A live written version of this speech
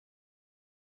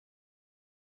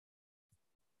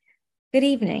Good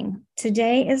evening.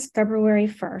 Today is February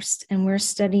 1st, and we're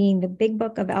studying the Big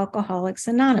Book of Alcoholics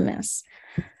Anonymous.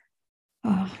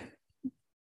 Oh,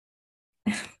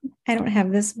 I don't have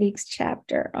this week's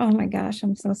chapter. Oh my gosh,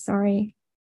 I'm so sorry.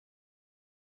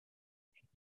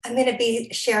 I'm going to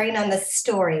be sharing on the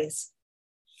stories.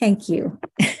 Thank you.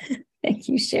 Thank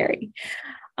you, Sherry.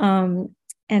 And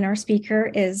our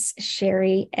speaker is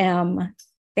Sherry M.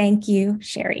 Thank you,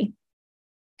 Sherry.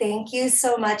 Thank you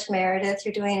so much, Meredith.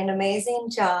 You're doing an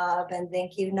amazing job. And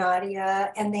thank you,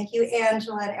 Nadia. And thank you,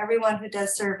 Angela, and everyone who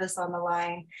does service on the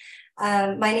line.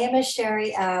 My name is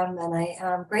Sherry M., and I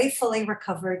am gratefully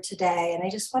recovered today. And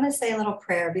I just want to say a little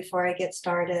prayer before I get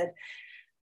started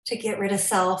to get rid of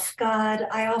self. God,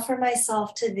 I offer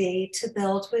myself to thee to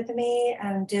build with me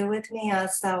and do with me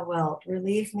as thou wilt.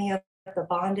 Relieve me of the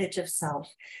bondage of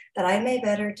self, that I may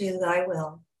better do thy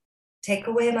will. Take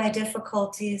away my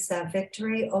difficulties, that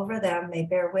victory over them may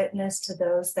bear witness to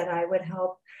those that I would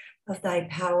help of thy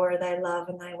power, thy love,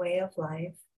 and thy way of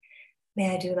life.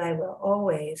 May I do thy will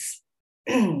always.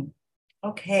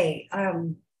 Okay.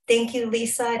 Thank you,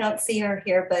 Lisa. I don't see her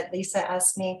here, but Lisa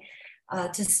asked me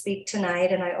to speak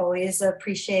tonight, and I always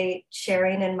appreciate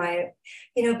sharing in my,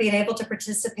 being able to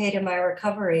participate in my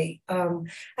recovery.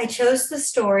 I chose the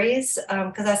stories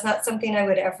because that's not something I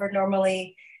would ever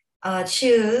normally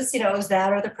choose. It was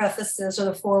that or the prefaces or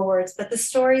the forewords, but the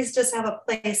stories just have a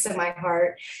place in my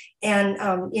heart. And,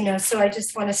 so I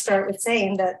just want to start with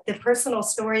saying that the personal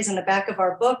stories in the back of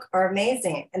our book are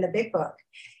amazing in the big book.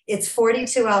 It's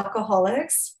 42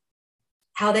 alcoholics,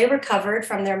 how they recovered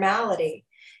from their malady.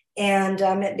 And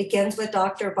it begins with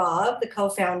Dr. Bob, the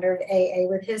co-founder of AA,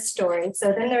 with his story.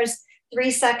 So then there's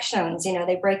 3 sections,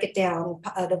 they break it down.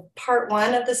 The part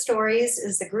 1 of the stories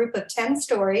is the group of 10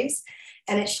 stories,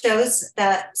 and it shows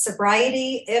that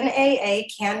sobriety in AA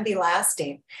can be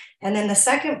lasting. And then the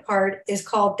second part is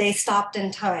called They Stopped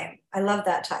in Time. I love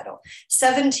that title.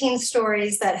 17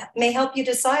 stories that may help you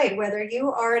decide whether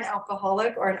you are an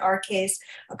alcoholic, or in our case,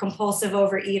 a compulsive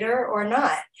overeater or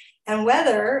not, and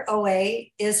whether OA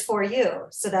is for you.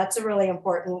 So that's a really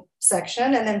important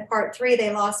section. And then part 3,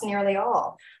 They Lost Nearly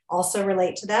All, also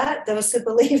relate to that. Those who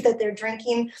believe that their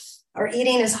drinking or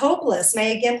eating is hopeless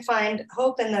may again find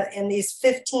hope in these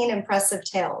 15 impressive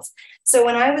tales. So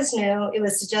when I was new, it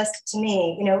was suggested to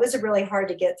me, it was really hard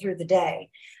to get through the day.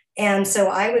 And so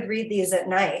I would read these at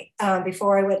night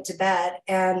before I went to bed.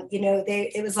 And,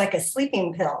 it was like a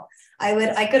sleeping pill.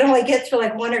 I could only get through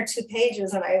like 1 or 2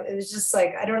 pages. And it was just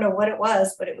like, I don't know what it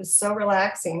was, but it was so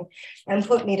relaxing and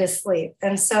put me to sleep.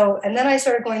 And then I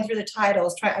started going through the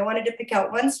titles. I wanted to pick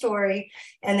out one story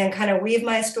and then kind of weave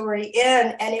my story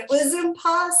in. And it was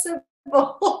impossible.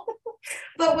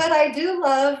 But what I do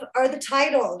love are the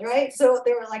titles, right? So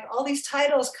there were like all these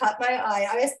titles caught my eye.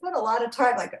 I spent a lot of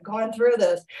time like going through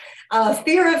this.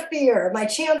 Fear of Fear, My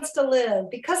Chance to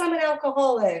Live, Because I'm an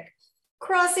Alcoholic,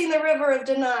 Crossing the River of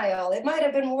Denial, It Might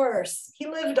Have Been Worse, He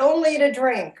Lived Only to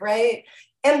Drink, right?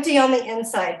 Empty on the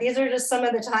Inside. These are just some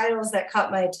of the titles that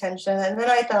caught my attention. And then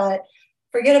I thought,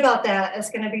 forget about that. It's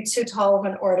going to be too tall of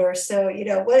an order. So,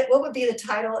 what would be the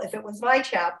title if it was my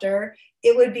chapter?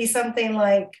 It would be something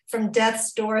like From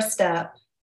Death's Doorstep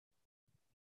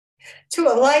to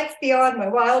a Life Beyond My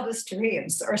Wildest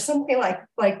Dreams, or something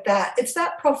like that. It's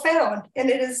that profound. And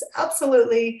it is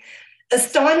absolutely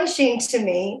astonishing to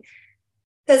me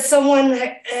that someone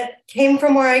that came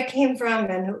from where I came from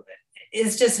and who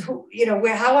is just,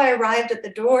 how I arrived at the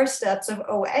doorsteps of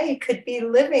OA could be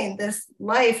living this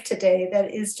life today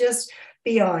that is just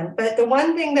beyond. But the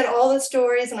one thing that all the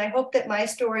stories, and I hope that my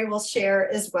story will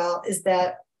share as well, is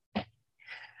that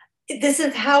this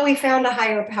is how we found a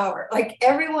higher power. Like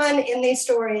everyone in these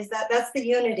stories, that's the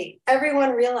unity.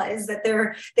 Everyone realized that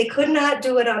they could not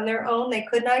do it on their own. They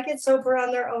could not get sober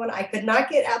on their own. I could not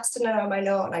get abstinent on my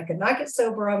own. I could not get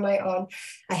sober on my own.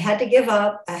 I had to give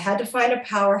up. I had to find a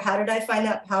power. How did I find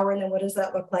that power? And then what does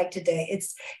that look like today?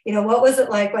 It's, what was it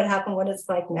like? What happened? What it's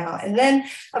like now? And then,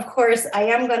 of course, I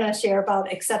am going to share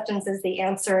about acceptance as the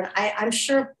answer. And I'm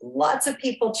sure lots of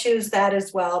people choose that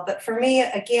as well. But for me,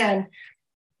 again,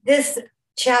 this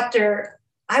chapter,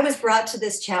 I was brought to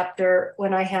this chapter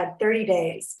when I had 30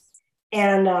 days.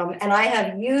 And I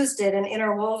have used it and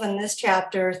interwoven this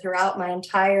chapter throughout my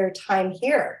entire time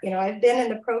here. I've been in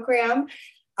the program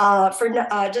for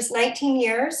just 19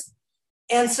 years.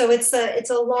 And so it's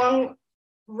a long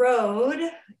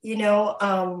road,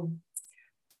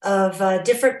 of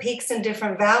different peaks and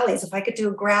different valleys. If I could do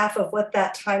a graph of what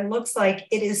that time looks like,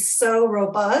 it is so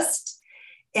robust.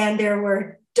 And there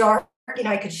were dark,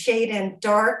 I could shade in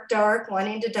dark,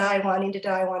 wanting to die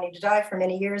for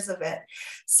many years of it.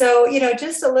 So,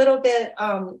 just a little bit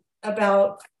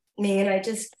about me and I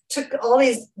just took all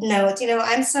these notes.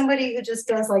 I'm somebody who just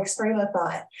does like stream of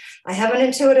thought. I have an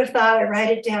intuitive thought, I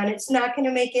write it down. It's not going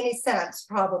to make any sense,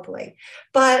 probably.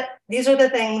 But these are the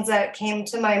things that came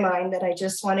to my mind that I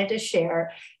just wanted to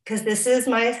share because this is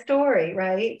my story,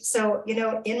 right? So,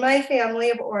 in my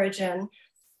family of origin,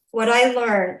 what I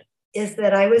learned is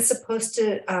that I was supposed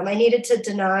to, I needed to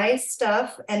deny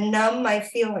stuff and numb my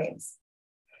feelings.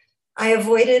 I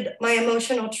avoided my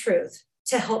emotional truth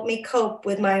to help me cope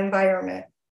with my environment.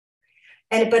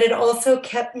 But it also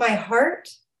kept my heart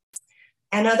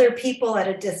and other people at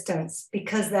a distance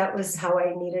because that was how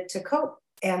I needed to cope.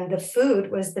 And the food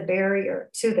was the barrier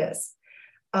to this.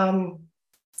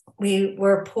 We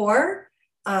were poor.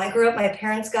 I grew up, my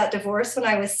parents got divorced when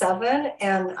I was 7,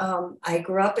 and I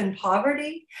grew up in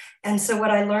poverty. And so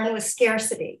what I learned was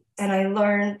scarcity. And I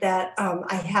learned that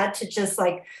I had to just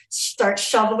like start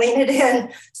shoveling it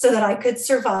in so that I could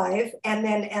survive. And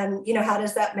how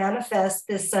does that manifest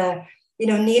this,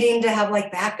 needing to have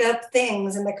like backup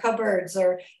things in the cupboards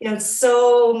or,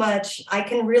 so much. I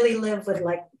can really live with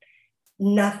like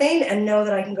nothing and know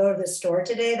that I can go to the store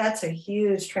today. That's a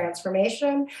huge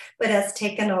transformation, but it's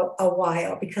taken a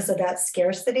while because of that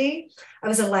scarcity. I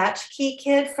was a latchkey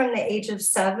kid from the age of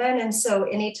 7. And so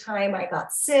anytime I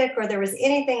got sick or there was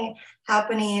anything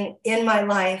happening in my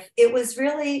life, it was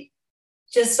really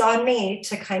just on me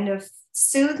to kind of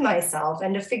soothe myself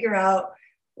and to figure out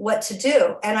what to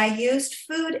do. And I used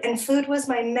food, and food was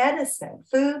my medicine.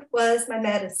 Food was my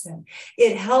medicine.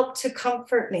 It helped to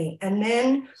comfort me. And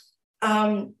then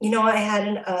I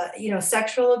had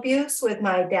sexual abuse with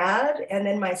my dad and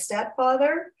then my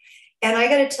stepfather. And I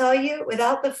got to tell you,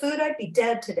 without the food, I'd be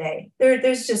dead today.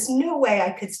 There's just no way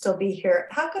I could still be here.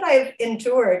 How could I have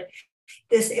endured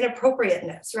this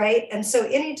inappropriateness, right? And so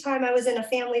anytime I was in a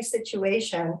family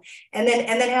situation and then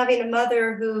having a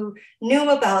mother who knew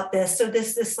about this, so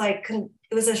this like,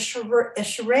 it was a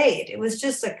charade. It was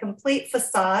just a complete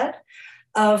facade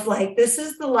of like, this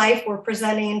is the life we're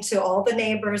presenting to all the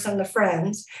neighbors and the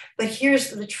friends, but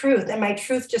here's the truth. And my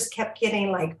truth just kept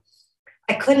getting like,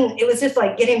 it was just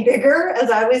like getting bigger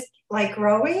as I was like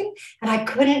growing, and I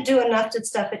couldn't do enough to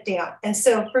stuff it down. And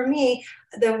so for me,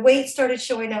 the weight started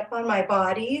showing up on my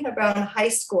body around high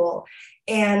school.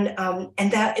 And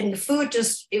the food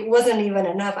it wasn't even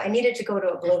enough. I needed to go to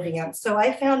oblivion. So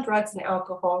I found drugs and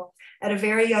alcohol at a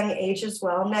very young age as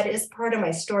well. And that is part of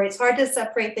my story. It's hard to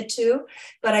separate the two,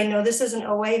 but I know this is an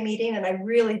OA meeting and I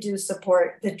really do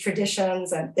support the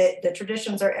traditions, and the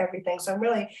traditions are everything. So I'm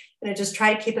really going to just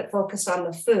try to keep it focused on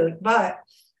the food. But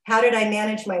how did I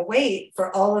manage my weight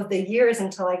for all of the years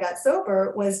until I got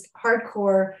sober was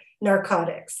hardcore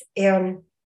narcotics. And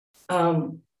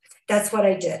that's what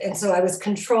I did. And so I was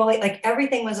controlling, like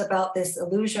everything was about this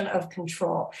illusion of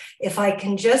control. If I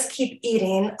can just keep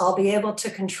eating, I'll be able to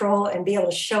control and be able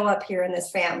to show up here in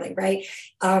this family, right?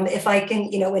 If I can,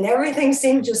 when everything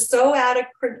seemed just so out of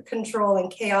control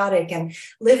and chaotic, and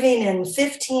living in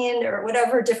 15 or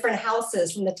whatever different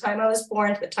houses from the time I was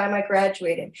born to the time I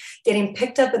graduated, getting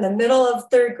picked up in the middle of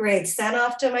 3rd grade, sent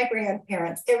off to my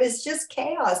grandparents. It was just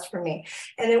chaos for me.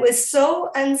 And it was so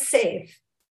unsafe.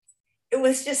 It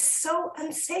was just so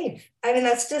unsafe. I mean,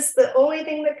 that's just the only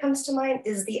thing that comes to mind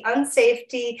is the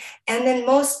unsafety, and then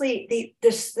mostly the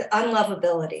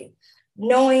unlovability.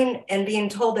 Knowing and being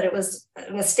told that it was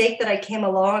a mistake that I came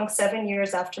along 7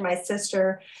 years after my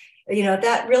sister,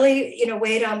 that really,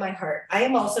 weighed on my heart. I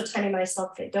am also telling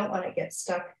myself that I don't want to get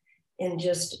stuck in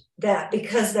just that,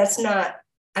 because that's not,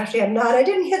 actually I'm not, I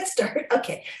didn't hit start.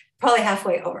 Okay, probably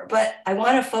halfway over, but I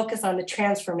want to focus on the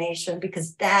transformation,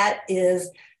 because that is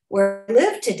where I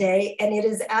live today. And it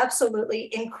is absolutely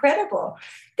incredible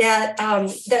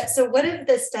so what have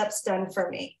the steps done for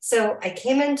me? So I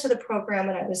came into the program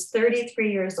when I was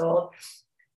 33 years old.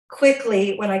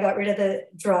 Quickly, when I got rid of the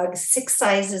drugs, 6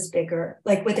 sizes bigger,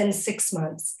 like within 6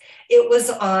 months. It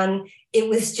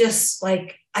was just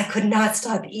like, I could not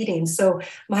stop eating. So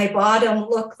my bottom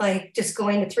looked like just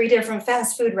going to 3 different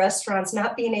fast food restaurants,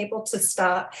 not being able to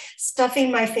stop,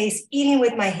 stuffing my face, eating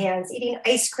with my hands, eating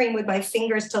ice cream with my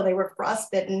fingers till they were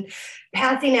frostbitten,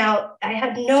 passing out.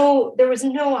 There was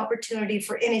no opportunity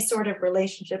for any sort of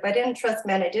relationship. I didn't trust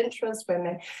men. I didn't trust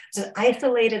women. It was an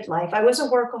isolated life. I was a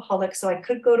workaholic, so I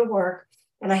could go to work,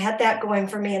 and I had that going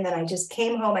for me. And then I just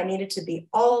came home. I needed to be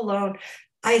all alone,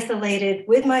 isolated,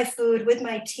 with my food, with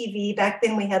my TV. Back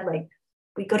then we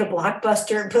go to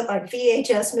Blockbuster and put like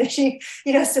VHS machine,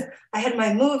 so I had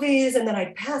my movies, and then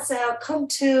I'd pass out, come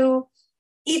to,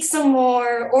 eat some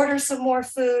more, order some more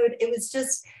food. It was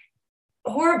just,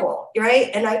 horrible, right?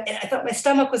 And I thought my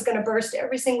stomach was going to burst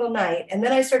every single night. And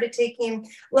then I started taking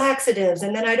laxatives,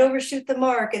 and then I'd overshoot the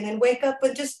mark, and then wake up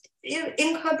with just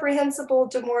incomprehensible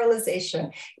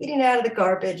demoralization, eating out of the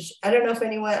garbage. I don't know if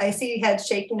anyone, I see your head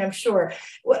shaking, I'm sure.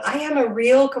 Well, I am a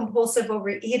real compulsive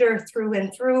overeater through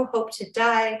and through, hope to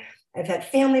die. I've had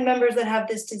family members that have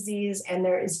this disease, and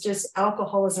there is just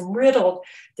alcoholism riddled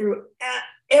through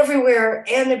everywhere,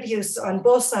 and abuse on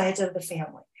both sides of the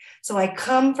family. So I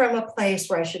come from a place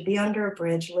where I should be under a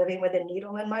bridge, living with a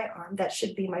needle in my arm. That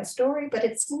should be my story, but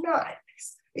it's not,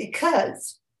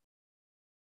 because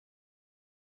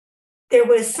there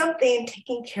was something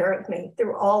taking care of me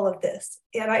through all of this.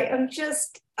 And I am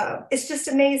just, it's just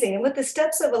amazing. And what the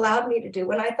steps have allowed me to do,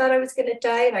 when I thought I was going to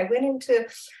die, and I went into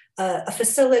a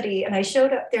facility, and I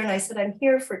showed up there and I said, I'm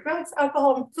here for drugs,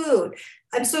 alcohol, and food.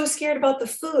 I'm so scared about the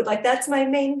food. Like, that's my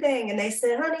main thing. And they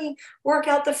said, honey, work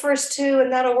out the first two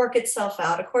and that'll work itself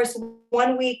out. Of course,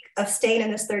 1 week of staying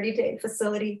in this 30-day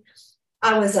facility,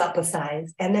 I was up a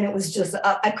size. And then it was just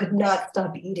up. I could not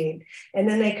stop eating. And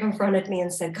then they confronted me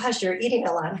and said, gosh, you're eating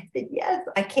a lot. And I said, yes,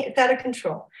 I can't, it's out of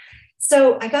control.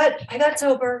 So I got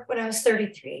sober when I was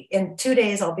 33. In 2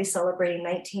 days, I'll be celebrating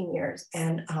 19 years.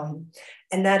 And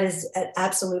that is an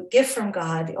absolute gift from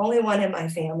God, the only one in my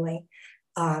family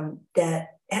that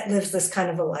lives this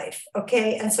kind of a life.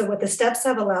 Okay. And so what the steps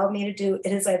have allowed me to do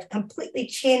is I've completely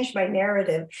changed my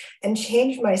narrative and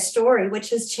changed my story, which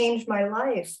has changed my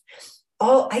life.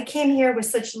 I came here with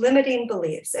such limiting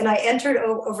beliefs, and I entered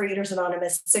Overeaters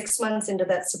Anonymous 6 months into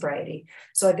that sobriety.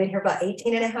 So I've been here about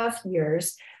 18 and a half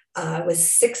years. Was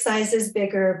 6 sizes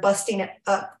bigger, busting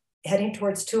up, heading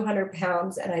towards 200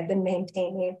 pounds. And I've been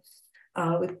maintaining,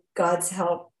 with God's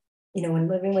help, and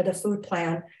living with a food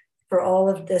plan for all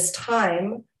of this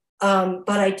time. But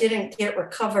I didn't get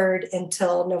recovered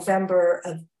until November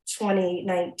of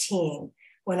 2019,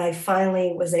 when I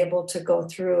finally was able to go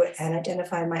through and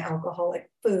identify my alcoholic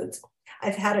foods.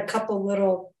 I've had a couple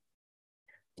little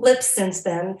blips since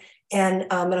then. And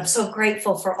I'm so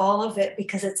grateful for all of it,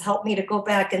 because it's helped me to go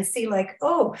back and see, like,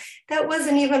 oh, that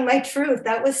wasn't even my truth.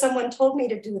 That was someone told me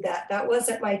to do that. That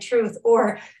wasn't my truth.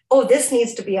 Or, oh, this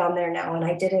needs to be on there now, and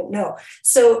I didn't know.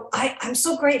 So I'm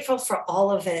so grateful for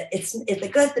all of it. It's the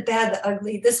good, the bad, the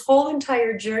ugly. This whole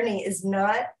entire journey is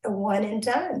not a one and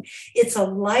done. It's a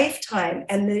lifetime.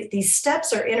 And these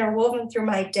steps are interwoven through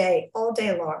my day, all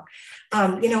day long.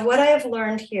 What I have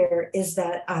learned here is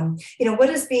that, what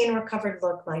does being recovered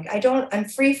look like? I'm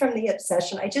free from the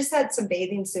obsession. I just had some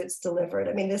bathing suits delivered.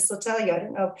 I mean, this will tell you, I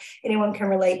don't know if anyone can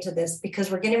relate to this, because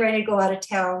we're getting ready to go out of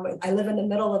town. I live in the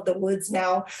middle of the woods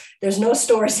now. There's no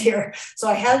stores here. So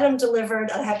I had them delivered.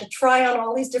 I have to try on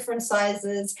all these different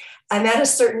sizes. I'm at a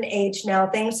certain age now.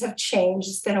 Things have changed.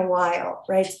 It's been a while,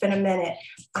 right? It's been a minute.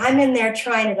 I'm in there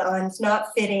trying it on. It's not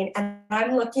fitting. And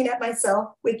I'm looking at myself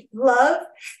with love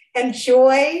and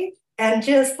joy, and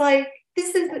just like,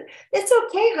 it's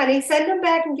okay, honey, send them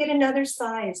back and get another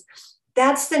size.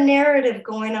 That's the narrative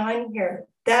going on here.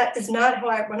 That is not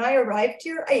how when I arrived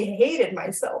here, I hated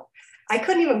myself. I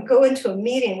couldn't even go into a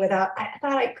meeting I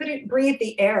thought I couldn't breathe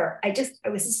the air. I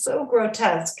was so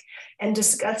grotesque and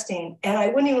disgusting. And I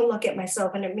wouldn't even look at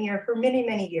myself in a mirror for many,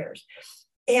 many years.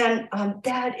 And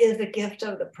that is a gift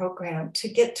of the program, to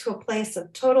get to a place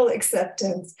of total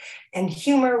acceptance and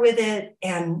humor with it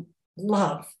and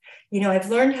love. I've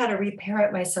learned how to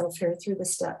reparent myself here through the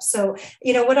steps. So,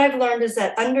 what I've learned is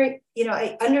that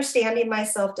understanding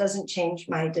myself doesn't change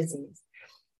my disease.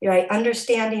 Right?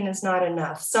 Understanding is not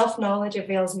enough. Self-knowledge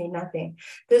avails me nothing.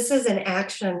 This is an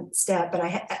action step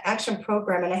and action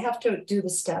program, and I have to do the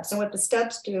steps. And what the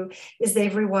steps do is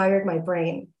they've rewired my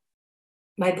brain.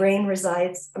 My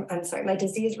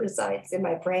disease resides in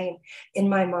my brain, in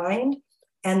my mind,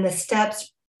 and the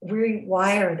steps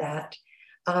rewire that.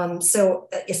 So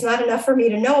it's not enough for me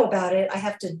to know about it. I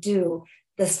have to do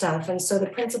the stuff. And so the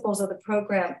principles of the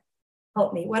program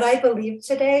help me. What I believe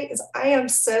today is, I am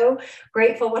so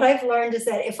grateful. What I've learned is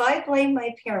that if I blame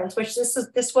my parents, which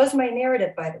this was my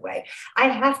narrative, by the way, I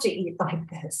have to eat like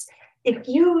this. If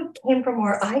you came from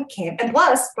where I came, and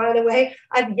plus, by the way,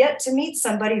 I've yet to meet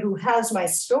somebody who has my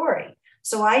story.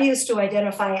 So I used to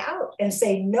identify out and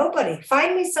say, nobody,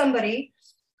 find me somebody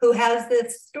who has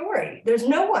this story. There's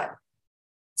no one.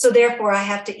 So therefore I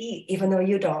have to eat, even though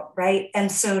you don't, right?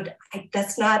 And so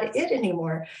that's not it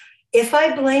anymore. If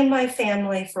I blame my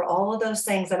family for all of those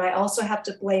things, then I also have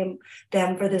to blame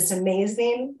them for this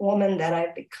amazing woman that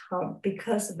I've become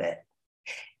because of it.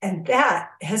 And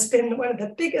that has been one of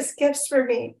the biggest gifts for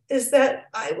me, is that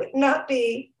I would not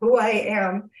be who I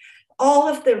am. All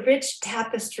of the rich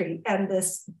tapestry and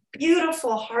this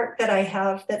beautiful heart that I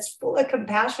have that's full of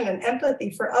compassion and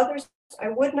empathy for others, I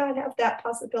would not have that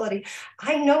possibility.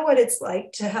 I know what it's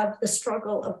like to have the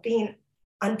struggle of being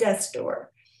on death's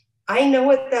door. I know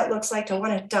what that looks like to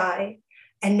want to die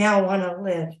and now want to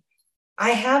live.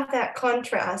 I have that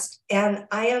contrast, and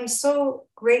I am so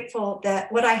grateful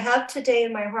that what I have today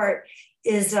in my heart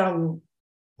is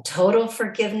total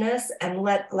forgiveness and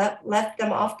let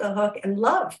them off the hook, and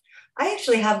love. I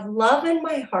actually have love in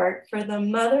my heart for the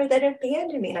mother that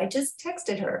abandoned me. And I just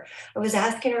texted her. I was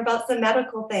asking her about some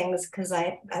medical things because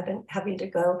I've been having to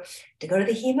go to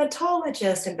the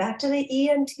hematologist and back to the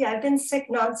ENT. I've been sick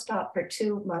nonstop for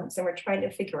 2 months, and we're trying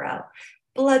to figure out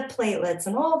blood platelets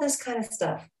and all this kind of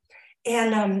stuff.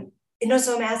 And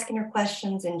so I'm asking her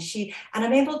questions, and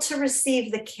I'm able to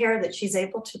receive the care that she's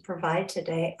able to provide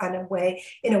today in a way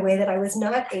that I was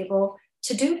not able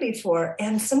to do before.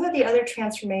 And some of the other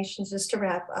transformations, just to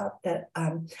wrap up, that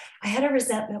I had a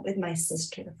resentment with my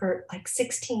sister for like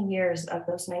 16 years of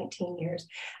those 19 years.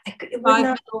 It would 5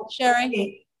 not minutes,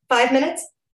 Sherry. 5 minutes?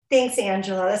 Thanks,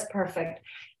 Angela. That's perfect.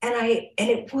 And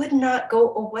it would not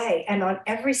go away. And on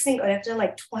every single, I've done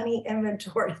like 20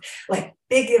 inventories, like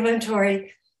big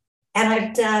inventory. And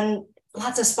I've done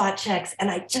lots of spot checks, and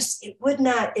it would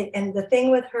not. And the thing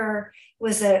with her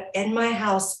was that in my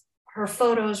house, her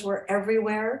photos were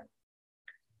everywhere.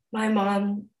 My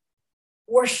mom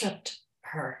worshiped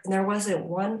her, and there wasn't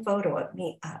one photo of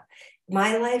me.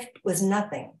 My life was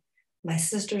nothing. My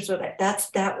sisters were like,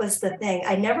 that was the thing.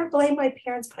 I never blamed my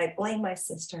parents, but I blamed my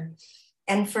sister,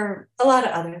 and for a lot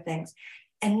of other things.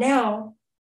 And now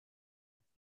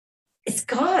it's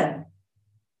gone.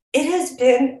 It has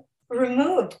been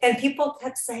removed. And people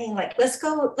kept saying, like, let's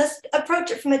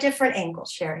approach it from a different angle,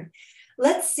 Sherry.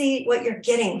 Let's see what you're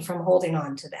getting from holding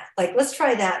on to that. Like, let's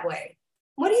try that way.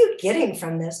 What are you getting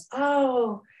from this?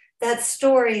 Oh, that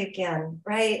story again,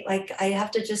 right? Like, I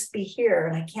have to just be here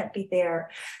and I can't be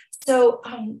there. So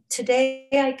today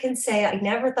I can say I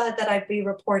never thought that I'd be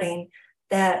reporting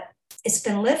that it's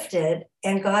been lifted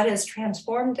and God has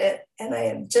transformed it. And I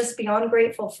am just beyond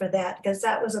grateful for that, because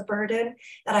that was a burden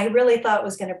that I really thought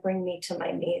was going to bring me to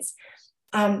my knees.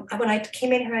 When I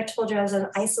came in here, I told you I was an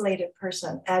isolated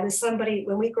person. I was somebody,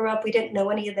 when we grew up, we didn't know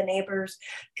any of the neighbors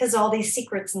because all these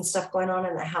secrets and stuff going on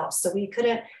in the house. So we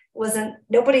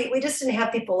just didn't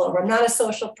have people over. I'm not a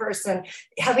social person.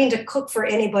 Having to cook for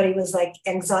anybody was like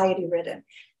anxiety ridden.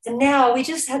 And now we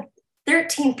just had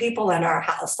 13 people in our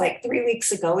house. Like 3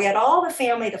 weeks ago, we had all the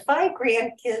family, the 5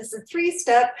 grandkids, the 3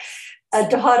 step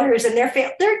daughters and their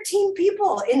family, 13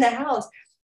 people in the house.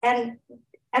 And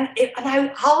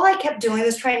all I kept doing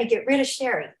was trying to get rid of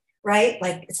Sherry, right?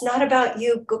 Like, it's not about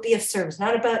you, go be of service,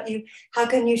 not about you. How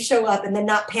can you show up and then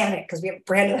not panic? Because we have a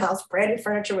brand new house, brand new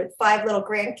furniture with 5 little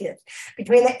grandkids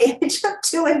between the age of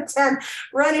 2 and 10,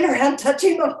 running around,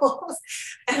 touching the walls.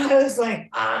 And I was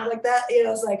like that, it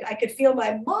was like, I could feel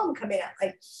my mom come in,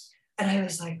 and I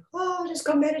was like, oh, just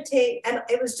go meditate. And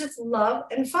it was just love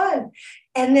and fun.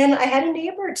 And then I had a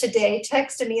neighbor today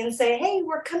text me and say, hey,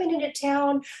 we're coming into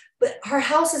town, but our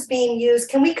house is being used.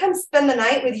 Can we come spend the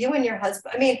night with you and your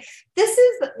husband? I mean, this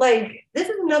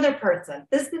is another person.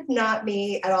 This is not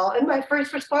me at all. And my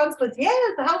first response was,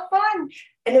 yes, how fun.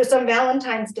 And it was on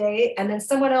Valentine's Day. And then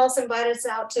someone else invited us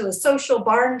out to a social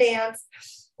barn dance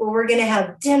where we're going to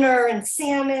have dinner and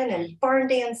salmon and barn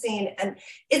dancing. And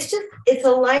it's a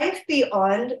life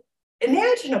beyond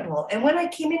imaginable. And when I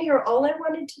came in here, all I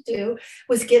wanted to do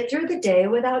was get through the day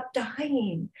without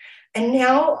dying. And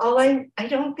now I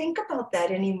don't think about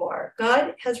that anymore.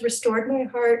 God has restored my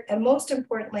heart. And most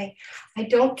importantly, I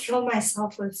don't kill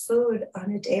myself with food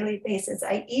on a daily basis.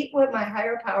 I eat what my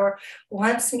higher power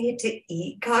wants me to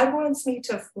eat. God wants me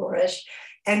to flourish.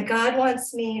 And God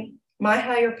wants me, my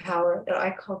higher power that I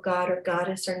call God or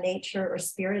goddess or nature or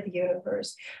spirit of the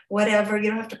universe, whatever, you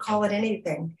don't have to call it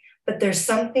anything. But there's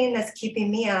something that's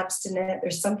keeping me abstinent.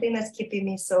 There's something that's keeping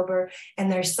me sober.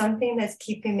 And there's something that's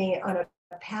keeping me on a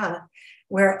path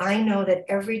where I know that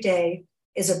every day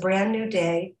is a brand new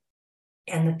day.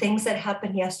 And the things that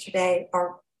happened yesterday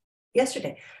are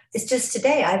yesterday. It's just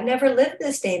today. I've never lived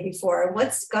this day before.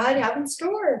 What's God have in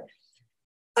store?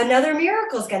 Another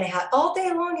miracle is going to happen. All day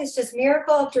long is just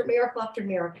miracle after miracle after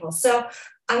miracle. So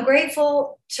I'm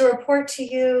grateful to report to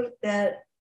you that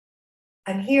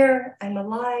I'm here, I'm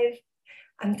alive,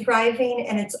 I'm thriving,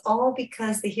 and it's all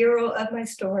because the hero of my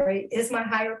story is my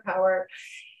higher power.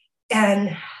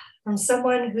 And from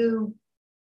someone who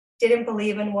didn't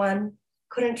believe in one,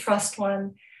 couldn't trust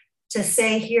one, to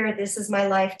say here, this is my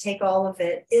life, take all of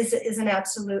it, is an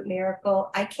absolute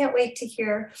miracle. I can't wait to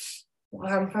hear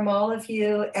from all of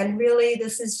you. And really,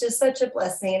 this is just such a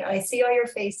blessing. I see all your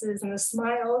faces and the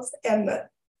smiles and the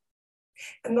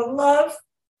love.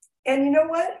 And you know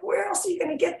what? Where else are you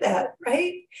going to get that,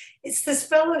 right? It's this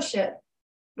fellowship.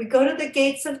 We go to the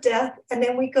gates of death, and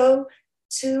then we go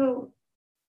to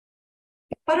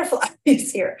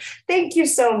butterflies here. Thank you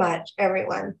so much,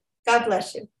 everyone. God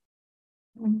bless you.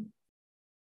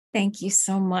 Thank you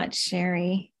so much,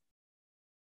 Sherry.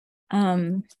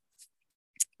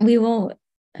 We will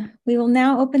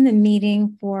now open the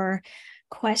meeting for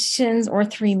questions or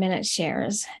 3-minute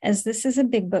shares. As this is a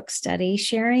big book study,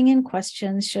 sharing and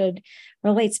questions should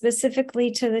relate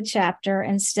specifically to the chapter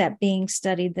and step being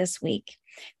studied this week.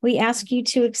 We ask you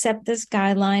to accept this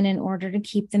guideline in order to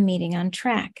keep the meeting on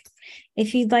track.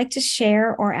 If you'd like to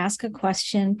share or ask a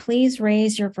question, please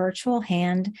raise your virtual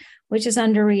hand, which is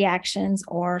under reactions,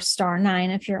 or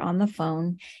 *9 if you're on the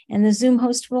phone, and the Zoom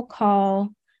host will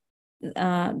call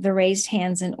the raised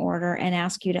hands in order and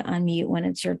ask you to unmute when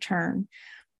it's your turn.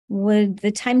 Would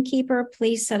the timekeeper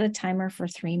please set a timer for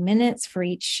 3 minutes for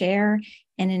each share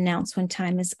and announce when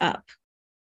time is up?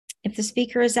 If the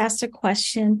speaker is asked a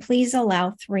question, please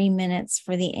allow 3 minutes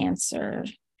for the answer.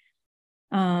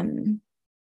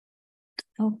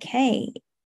 Okay,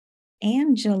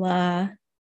 Angela,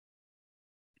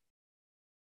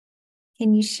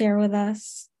 can you share with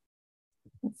us?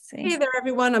 Let's see. Hey there,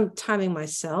 everyone. I'm timing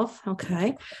myself.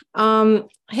 Okay.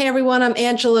 Hey, everyone. I'm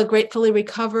Angela, gratefully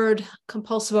recovered,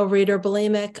 compulsive overeater,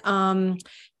 bulimic.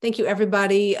 Thank you,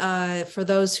 everybody, for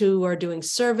those who are doing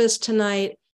service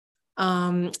tonight.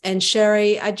 And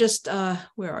Sherry, I just,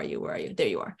 where are you? There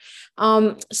you are.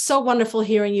 So wonderful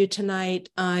hearing you tonight.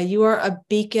 You are a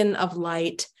beacon of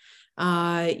light.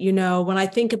 You know, when I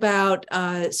think about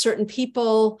certain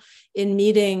people in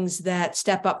meetings that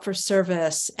step up for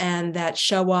service and that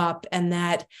show up and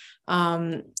that,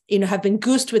 you know, have been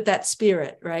goosed with that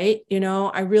spirit, right? You know,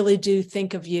 I really do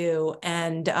think of you,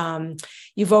 and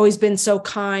you've always been so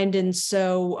kind and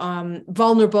so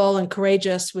vulnerable and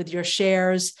courageous with your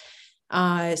shares.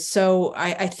 So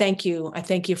I thank you. I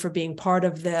thank you for being part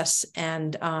of this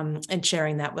and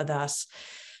sharing that with us.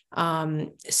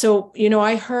 So, you know,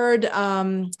 I heard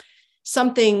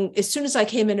something as soon as I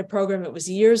came into program. It was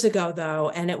years ago, though,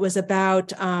 and it was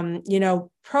about, you know,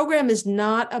 recovery is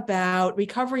not about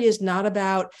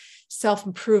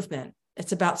self-improvement.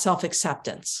 It's about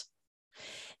self-acceptance.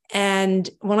 And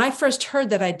when I first heard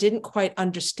that, I didn't quite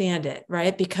understand it,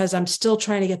 right? Because I'm still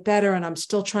trying to get better, and I'm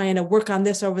still trying to work on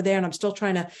this over there, and I'm still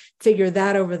trying to figure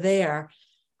that over there.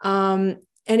 And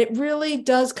it really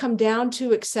does come down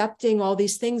to accepting all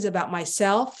these things about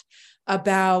myself,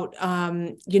 about,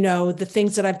 you know, the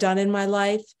things that I've done in my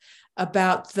life,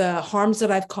 about the harms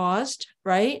that I've caused,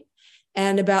 right?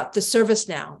 And about the service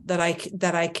now that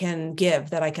I can give,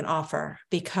 that I can offer,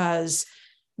 because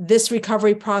this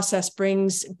recovery process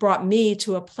brought me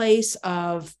to a place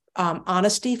of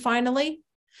honesty, finally,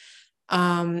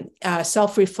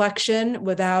 self-reflection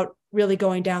without really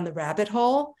going down the rabbit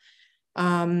hole.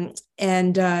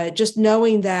 And just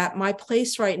knowing that my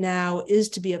place right now is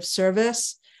to be of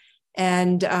service,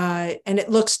 and it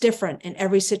looks different in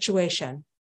every situation,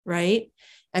 right?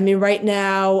 I mean, right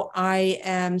now I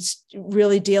am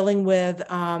really dealing with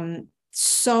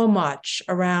so much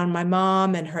around my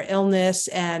mom and her illness,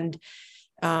 and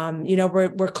you know,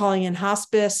 we're calling in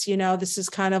hospice. You know, this is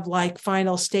kind of like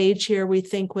final stage here, we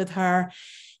think, with her.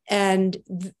 And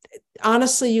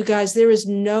honestly, you guys, there is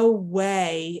no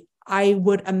way I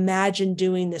would imagine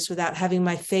doing this without having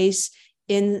my face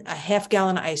in a half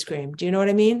gallon of ice cream. Do you know what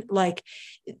I mean? Like,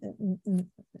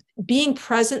 being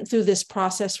present through this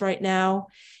process right now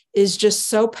is just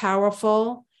so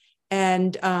powerful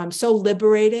and so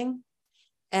liberating.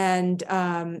 And,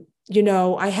 you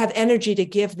know, I have energy to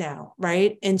give now,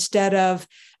 right? Instead of,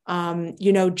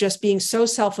 you know, just being so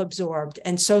self-absorbed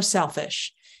and so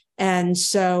selfish. And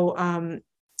so,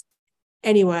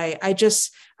 anyway,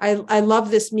 I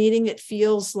love this meeting. It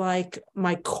feels like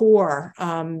my core,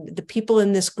 the people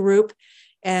in this group,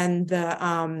 and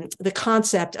the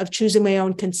concept of choosing my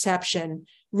own conception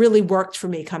really worked for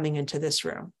me coming into this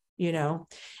room, you know,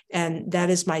 and that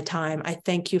is my time. I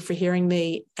thank you for hearing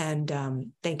me, and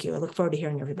thank you. I look forward to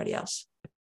hearing everybody else.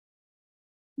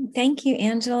 Thank you,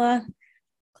 Angela.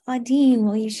 Claudine,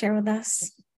 will you share with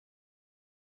us?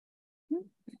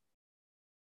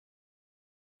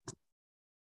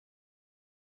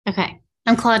 Okay,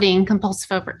 I'm Claudine, compulsive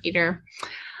overeater.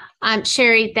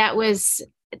 Sherry, that was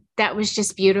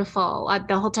just beautiful.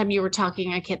 The whole time you were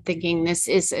talking, I kept thinking this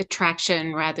is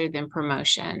attraction rather than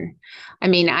promotion. I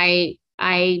mean, I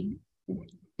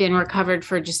been recovered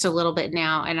for just a little bit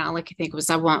now, and all I could think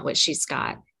was, I want what she's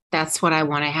got. that's what I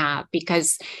want to have,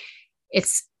 because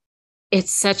it's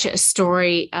such a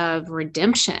story of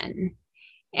redemption.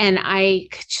 And I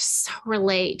could just so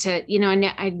relate to,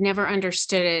 I'd never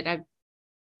understood it. I've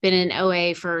been in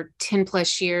OA for 10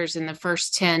 plus years, and the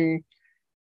first 10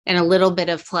 and a little bit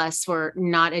of plus were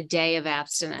not a day of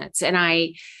abstinence.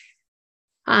 And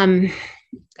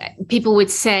people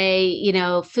would say,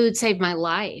 food saved my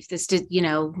life. This did,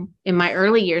 in my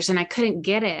early years, and I couldn't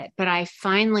get it. But I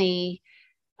finally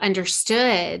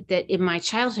understood that in my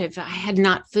childhood,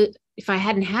 if I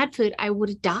hadn't had food, I would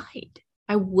have died.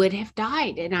 I would have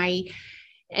died.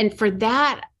 And for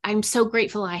that, I'm so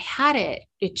grateful I had it.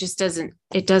 It just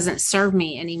doesn't serve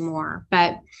me anymore.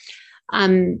 But,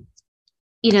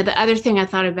 the other thing I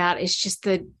thought about is just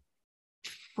the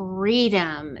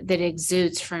freedom that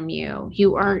exudes from you.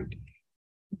 You are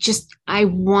just, I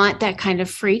want that kind of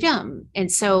freedom.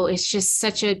 And so it's just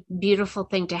such a beautiful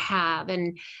thing to have.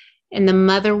 And the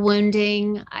mother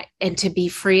wounding, and to be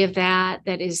free of that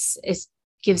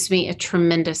gives me a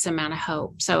tremendous amount of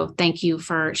hope. So thank you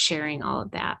for sharing all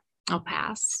of that. I'll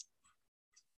pass.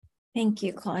 Thank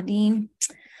you, Claudine.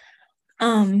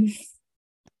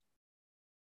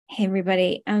 Hey,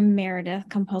 everybody. I'm Meredith,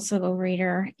 compulsive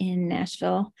overeater in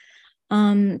Nashville.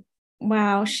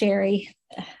 Wow, Sherry,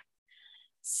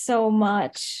 so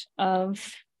much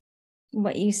of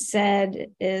what you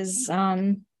said is,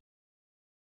 I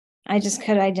just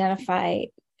could identify,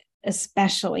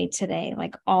 especially today,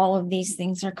 like all of these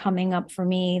things are coming up for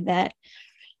me, that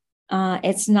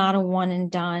it's not a one and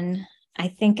done. I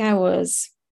think I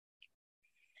was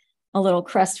a little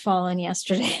crestfallen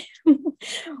yesterday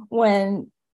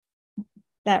when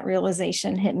that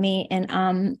realization hit me.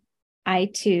 And I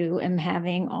too am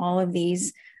having all of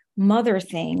these mother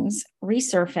things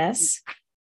resurface.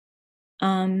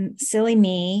 Silly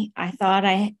me. I thought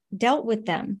I dealt with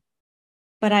them,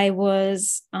 but I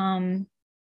was, I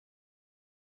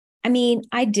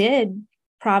did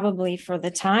probably for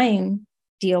the time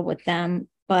deal with them,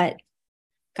 but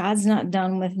God's not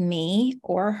done with me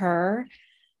or her.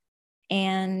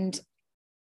 And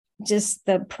just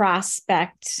the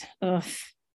prospect of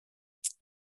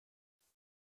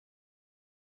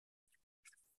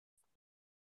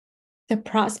the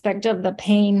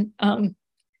pain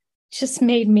just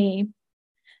made me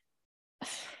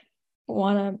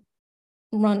want to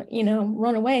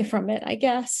run away from it, I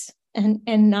guess, and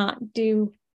not be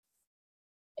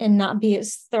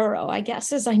as thorough, I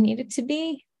guess, as I needed to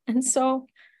be. And so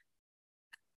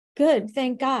good,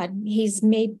 thank God he's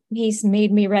made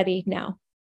me ready now,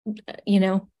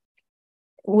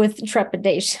 with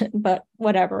trepidation, but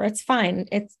whatever, it's fine.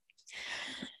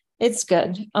 It's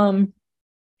good.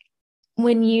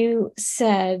 When you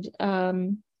said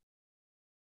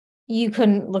you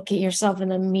couldn't look at yourself in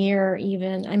the mirror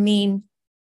even,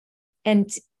 and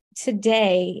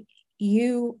today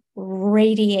you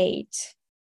radiate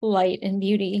light and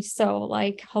beauty. So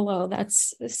hello,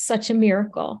 that's such a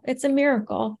miracle. It's a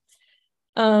miracle.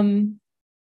 I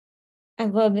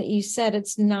love that you said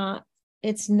it's not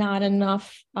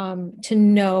enough to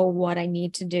know what I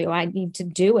need to do. I need to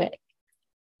do it.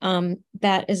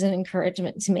 That is an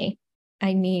encouragement to me.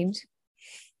 I needed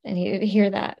to hear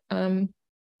that. And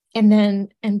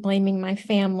blaming my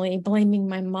family, blaming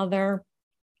my mother.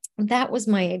 That was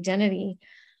my identity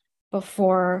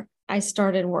before I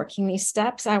started working these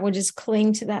steps. I would just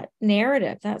cling to that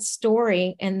narrative, that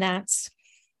story, and that's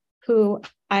who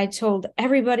I told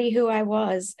everybody who I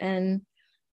was. And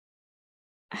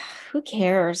who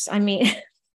cares?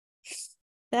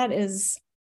 That is,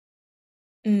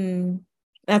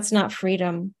 that's not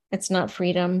freedom. It's not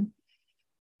freedom.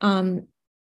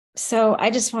 So I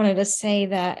just wanted to say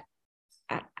that,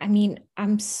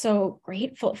 I'm so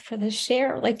grateful for the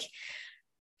share.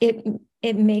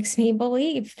 It makes me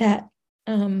believe that,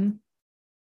 as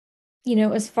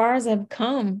far as I've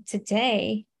come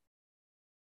today,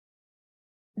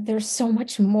 there's so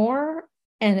much more,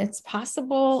 and it's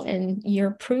possible, and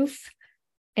you're proof.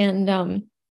 And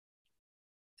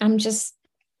I'm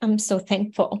so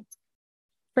thankful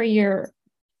for your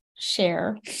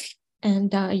share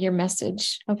and your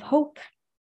message of hope.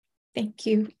 Thank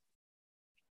you.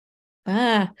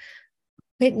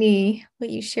 Whitney, will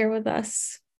you share with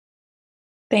us?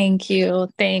 Thank you.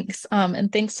 Thanks.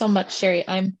 And thanks so much, Sherry.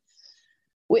 I'm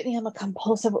Whitney. I'm a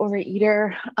compulsive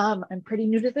overeater. I'm pretty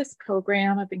new to this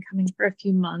program. I've been coming for a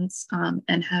few months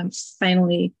and have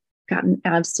finally gotten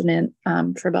abstinent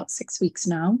for about 6 weeks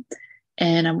now.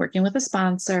 And I'm working with a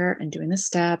sponsor and doing the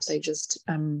steps.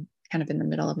 I'm kind of in the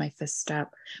middle of my 5th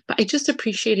step, but I just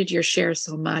appreciated your share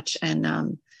so much. And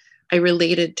I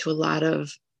related to a lot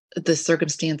of the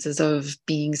circumstances of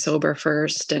being sober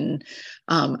first. And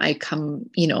I come,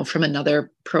 from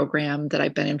another program that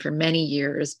I've been in for many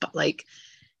years, but like,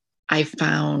 I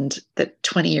found that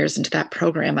 20 years into that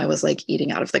program, I was like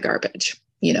eating out of the garbage,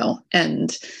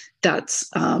 and that's,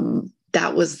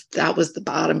 that was the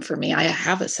bottom for me. I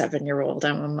have a 7-year-old.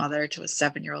 I'm a mother to a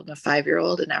 7-year-old and a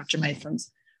 5-year-old. And after my son's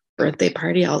birthday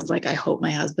party, I was like, I hope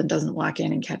my husband doesn't walk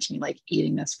in and catch me like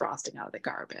eating this frosting out of the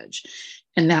garbage.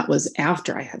 And that was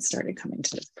after I had started coming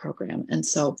to this program. And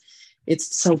so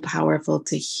it's so powerful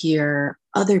to hear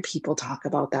other people talk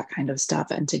about that kind of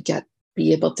stuff and to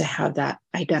be able to have that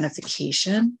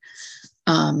identification.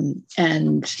 I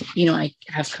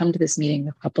have come to this meeting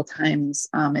a couple times.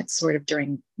 It's sort of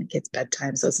during the kids'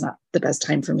 bedtime, so it's not the best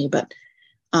time for me, but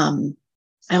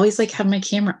I always like have my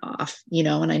camera off,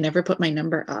 and I never put my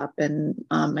number up. And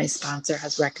my sponsor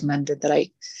has recommended that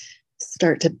I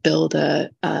start to build a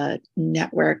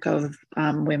network of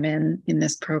women in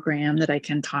this program that I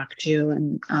can talk to.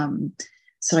 And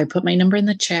so I put my number in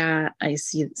the chat. I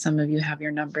see that some of you have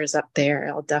your numbers up there.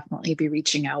 I'll definitely be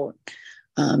reaching out.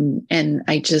 And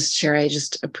I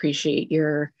just appreciate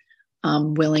your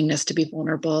willingness to be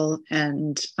vulnerable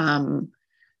and,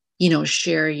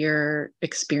 share your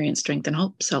experience, strength, and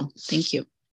hope. So thank you.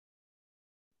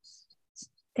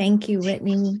 Thank you,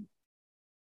 Whitney.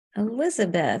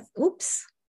 Elizabeth, oops.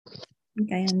 I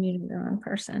think I unmuted the wrong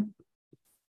person.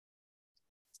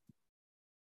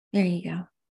 There you go.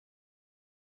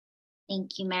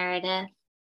 Thank you, Meredith.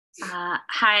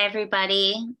 Hi,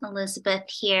 everybody. Elizabeth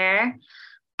here.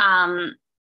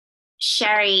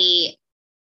 Sherry,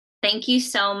 thank you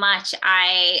so much.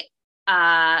 I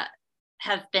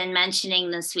have been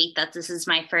mentioning this week that this is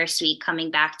my first week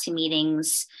coming back to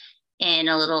meetings in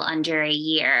a little under a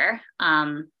year.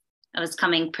 I was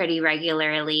coming pretty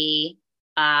regularly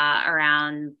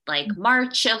around like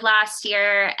March of last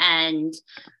year. And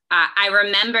I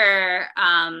remember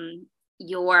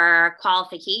your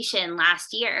qualification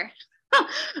last year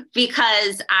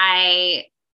because I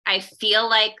feel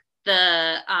like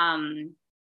the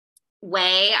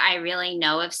way I really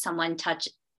know if something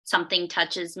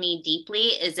touches me deeply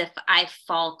is if I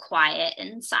fall quiet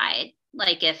inside,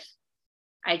 like if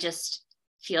I just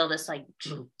feel this like,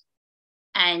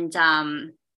 and I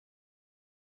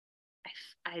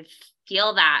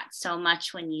feel that so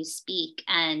much when you speak.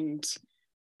 And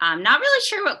I'm not really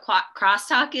sure what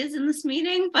crosstalk is in this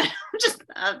meeting, but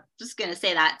I'm just going to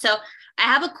say that. So I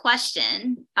have a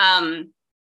question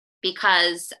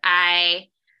because I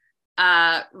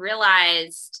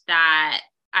realized that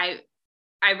I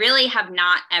really have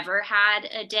not ever had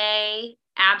a day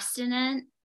abstinent.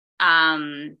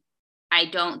 I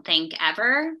don't think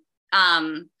ever.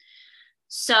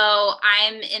 So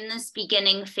I'm in this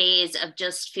beginning phase of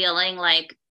just feeling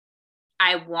like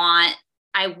I want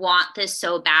this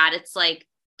so bad. It's like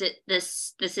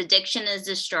this addiction is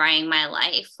destroying my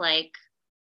life. Like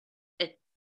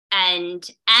and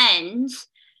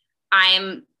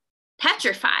I'm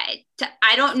petrified.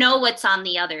 I don't know what's on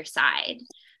the other side.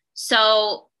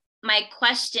 So my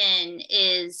question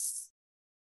is,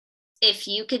 if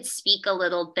you could speak a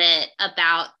little bit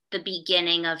about the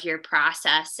beginning of your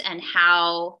process and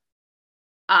how,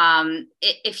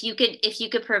 if you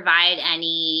could provide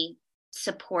any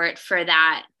support for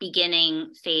that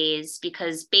beginning phase,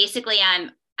 because basically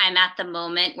I'm at the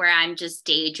moment where I'm just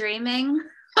daydreaming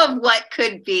of what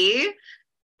could be,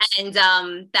 and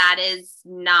that is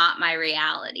not my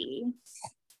reality.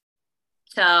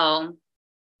 So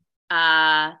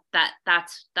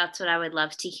that's what I would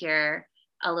love to hear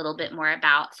a little bit more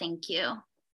about. Thank you.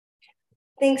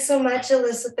 Thanks so much,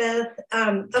 Elizabeth.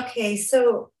 Okay,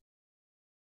 so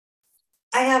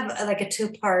I have like a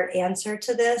two-part answer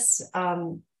to this.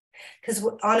 Because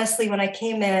honestly, when I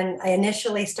came in, I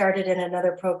initially started in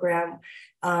another program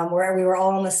where we were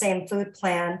all on the same food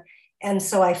plan. And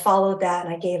so I followed that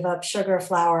and I gave up sugar,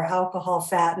 flour, alcohol,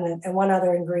 fat, and one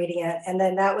other ingredient. And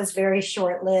then that was very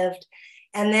short-lived.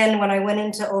 And then when I went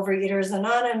into Overeaters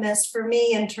Anonymous, for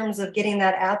me, in terms of getting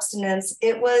that abstinence,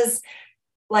 it was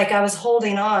like I was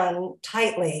holding on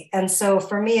tightly. And so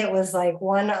for me, it was like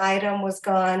one item was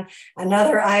gone,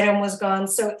 another item was gone.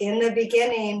 So in the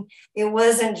beginning, it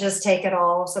wasn't just take it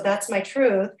all. So that's my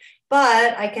truth.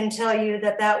 But I can tell you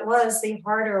that that was the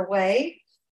harder way.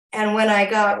 And when I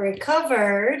got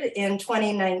recovered in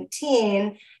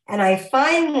 2019, and I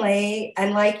finally,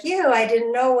 and like you, I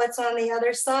didn't know what's on the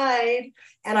other side.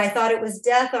 And I thought it was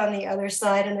death on the other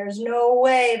side. And there's no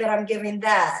way that I'm giving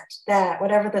that,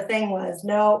 whatever the thing was.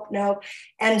 Nope.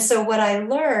 And so what I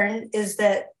learned is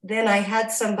that then I had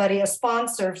somebody, a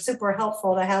sponsor, super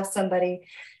helpful to have somebody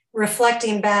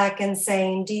reflecting back and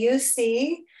saying, do you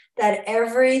see that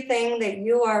everything that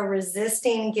you are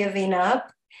resisting giving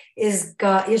up is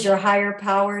God, is your higher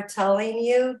power telling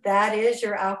you that is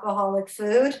your alcoholic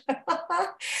food.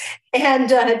 And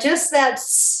just that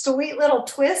sweet little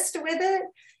twist with it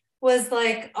was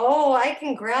like, oh, I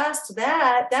can grasp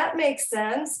that. That makes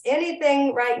sense.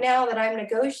 Anything right now that I'm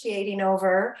negotiating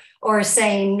over or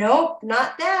saying, nope,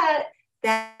 not that,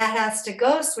 that has to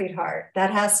go, sweetheart.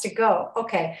 That has to go.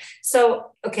 Okay.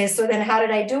 So then how did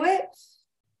I do it?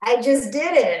 I just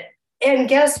did it. And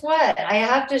guess what? I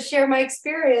have to share my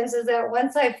experience is that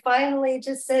once I finally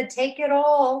just said, take it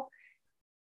all,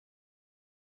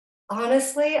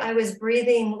 honestly, I was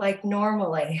breathing like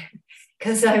normally.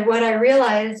 Because what I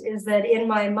realized is that in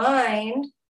my mind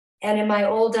and in my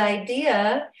old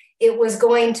idea, it was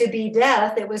going to be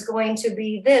death. It was going to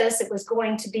be this. It was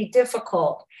going to be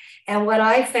difficult. And what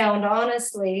I found,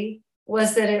 honestly,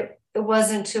 was that it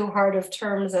wasn't too hard of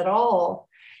terms at all.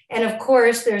 And of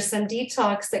course, there's some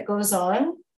detox that goes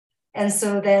on. And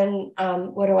so then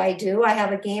what do? I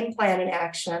have a game plan in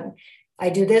action. I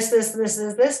do this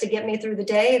to get me through the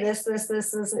day, this,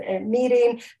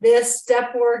 meeting, this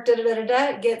step work,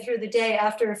 get through the day.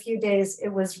 After a few days, it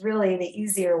was really the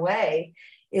easier way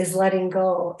is letting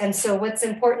go. And so what's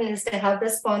important is to have the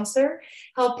sponsor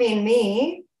helped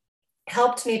me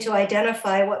to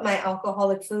identify what my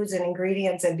alcoholic foods and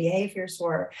ingredients and behaviors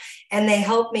were. And they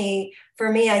helped me.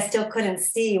 For me, I still couldn't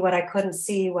see what I couldn't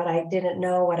see, what I didn't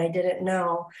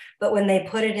know. But when they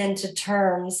put it into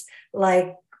terms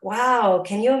like, wow,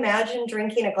 can you imagine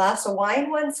drinking a glass of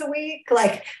wine once a week?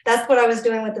 Like, that's what I was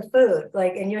doing with the food.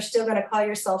 Like, and you're still going to call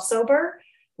yourself sober?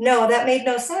 No, that made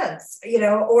no sense,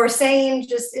 or saying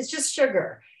it's just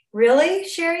sugar. Really,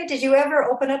 Sherry? Did you ever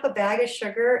open up a bag of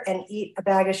sugar and eat a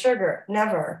bag of sugar?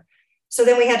 Never. So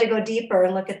then we had to go deeper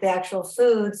and look at the actual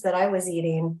foods that I was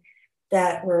eating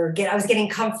that I was getting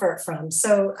comfort from.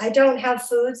 So I don't have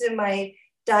foods in my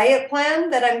diet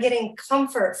plan that I'm getting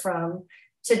comfort from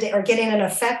today or getting an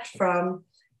effect from,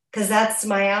 because that's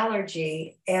my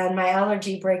allergy, and my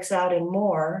allergy breaks out in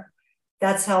more.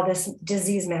 That's how this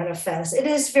disease manifests. It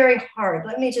is very hard.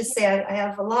 Let me just say, I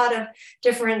have a lot of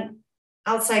different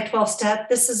outside 12-step.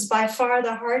 This is by far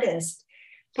the hardest.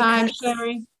 Time,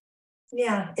 Sherry.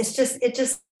 Yeah, it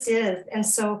just is. And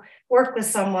so work with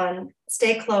someone,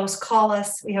 stay close, call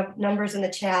us. We have numbers in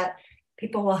the chat.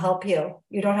 People will help you.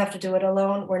 You don't have to do it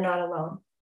alone. We're not alone.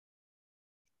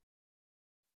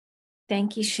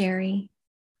 Thank you, Sherry.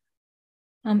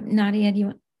 Nadia, do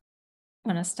you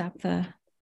want to stop the